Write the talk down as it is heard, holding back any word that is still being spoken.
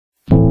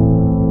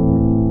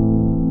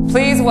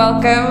Please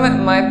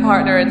welcome my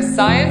partner in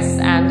science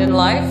and in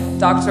life,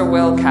 Dr.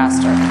 Will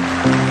Castor.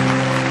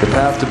 The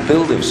path to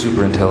building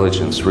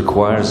superintelligence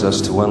requires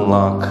us to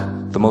unlock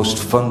the most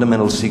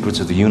fundamental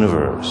secrets of the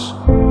universe.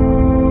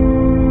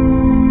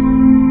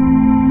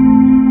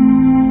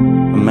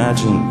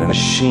 Imagine a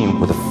machine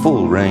with a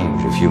full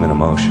range of human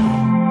emotion.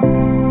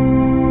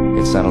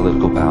 Its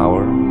analytical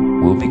power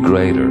will be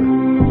greater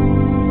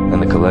than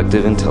the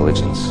collective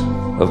intelligence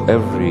of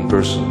every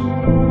person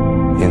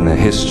in the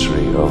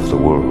history of the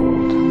world.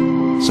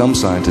 Some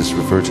scientists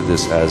refer to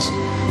this as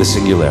the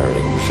singularity.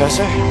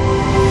 Professor?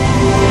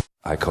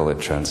 I call it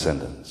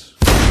transcendence.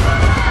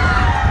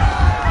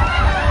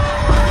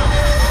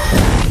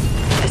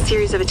 A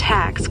series of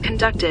attacks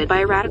conducted by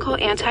a radical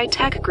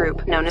anti-tech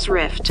group known as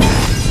Rift.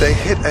 They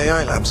hit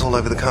AI labs all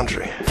over the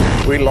country.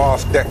 We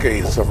lost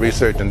decades of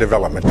research and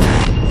development.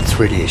 It's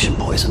radiation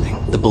poisoning.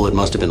 The bullet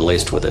must have been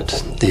laced with it.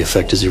 The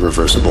effect is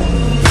irreversible.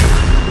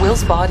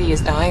 Will's body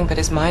is dying, but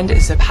his mind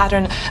is a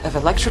pattern of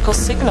electrical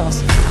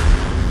signals.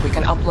 We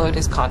can upload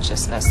his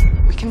consciousness.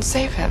 We can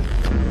save him.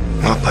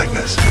 Not like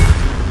this.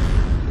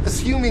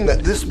 Assuming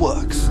that this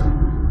works,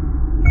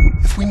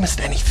 if we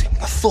missed anything,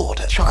 a thought,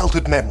 a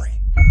childhood memory,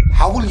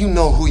 how will you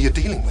know who you're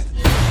dealing with?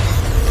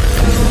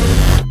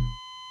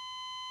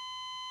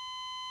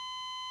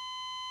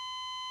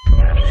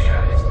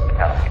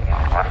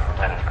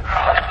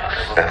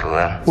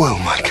 Evelyn, Oh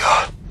my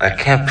God. I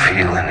can't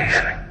feel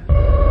anything.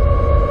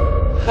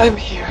 I'm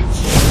here.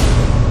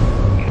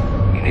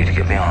 You need to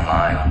get me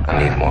online.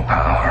 I need more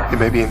power. You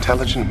may be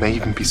intelligent, may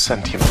even be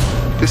sentient.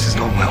 This is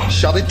not Will.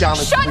 Shut it down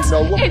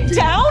until we know what It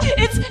down?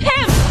 It's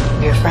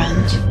him! Your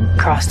friends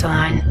crossed the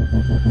line.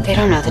 They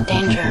don't know the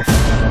danger.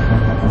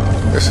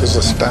 This is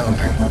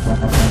astounding.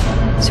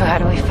 So how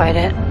do we fight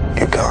it?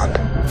 You can't.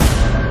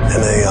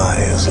 An AI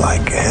is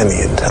like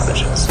any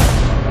intelligence.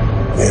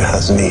 It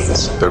has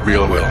needs. The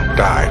real Will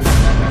died.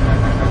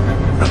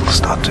 It'll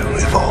start to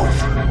evolve,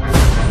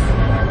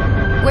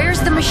 Where's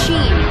the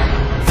machine?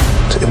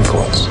 to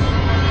influence.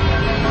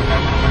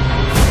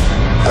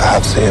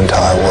 Perhaps the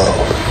entire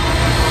world.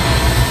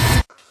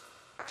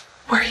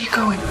 Where are you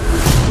going?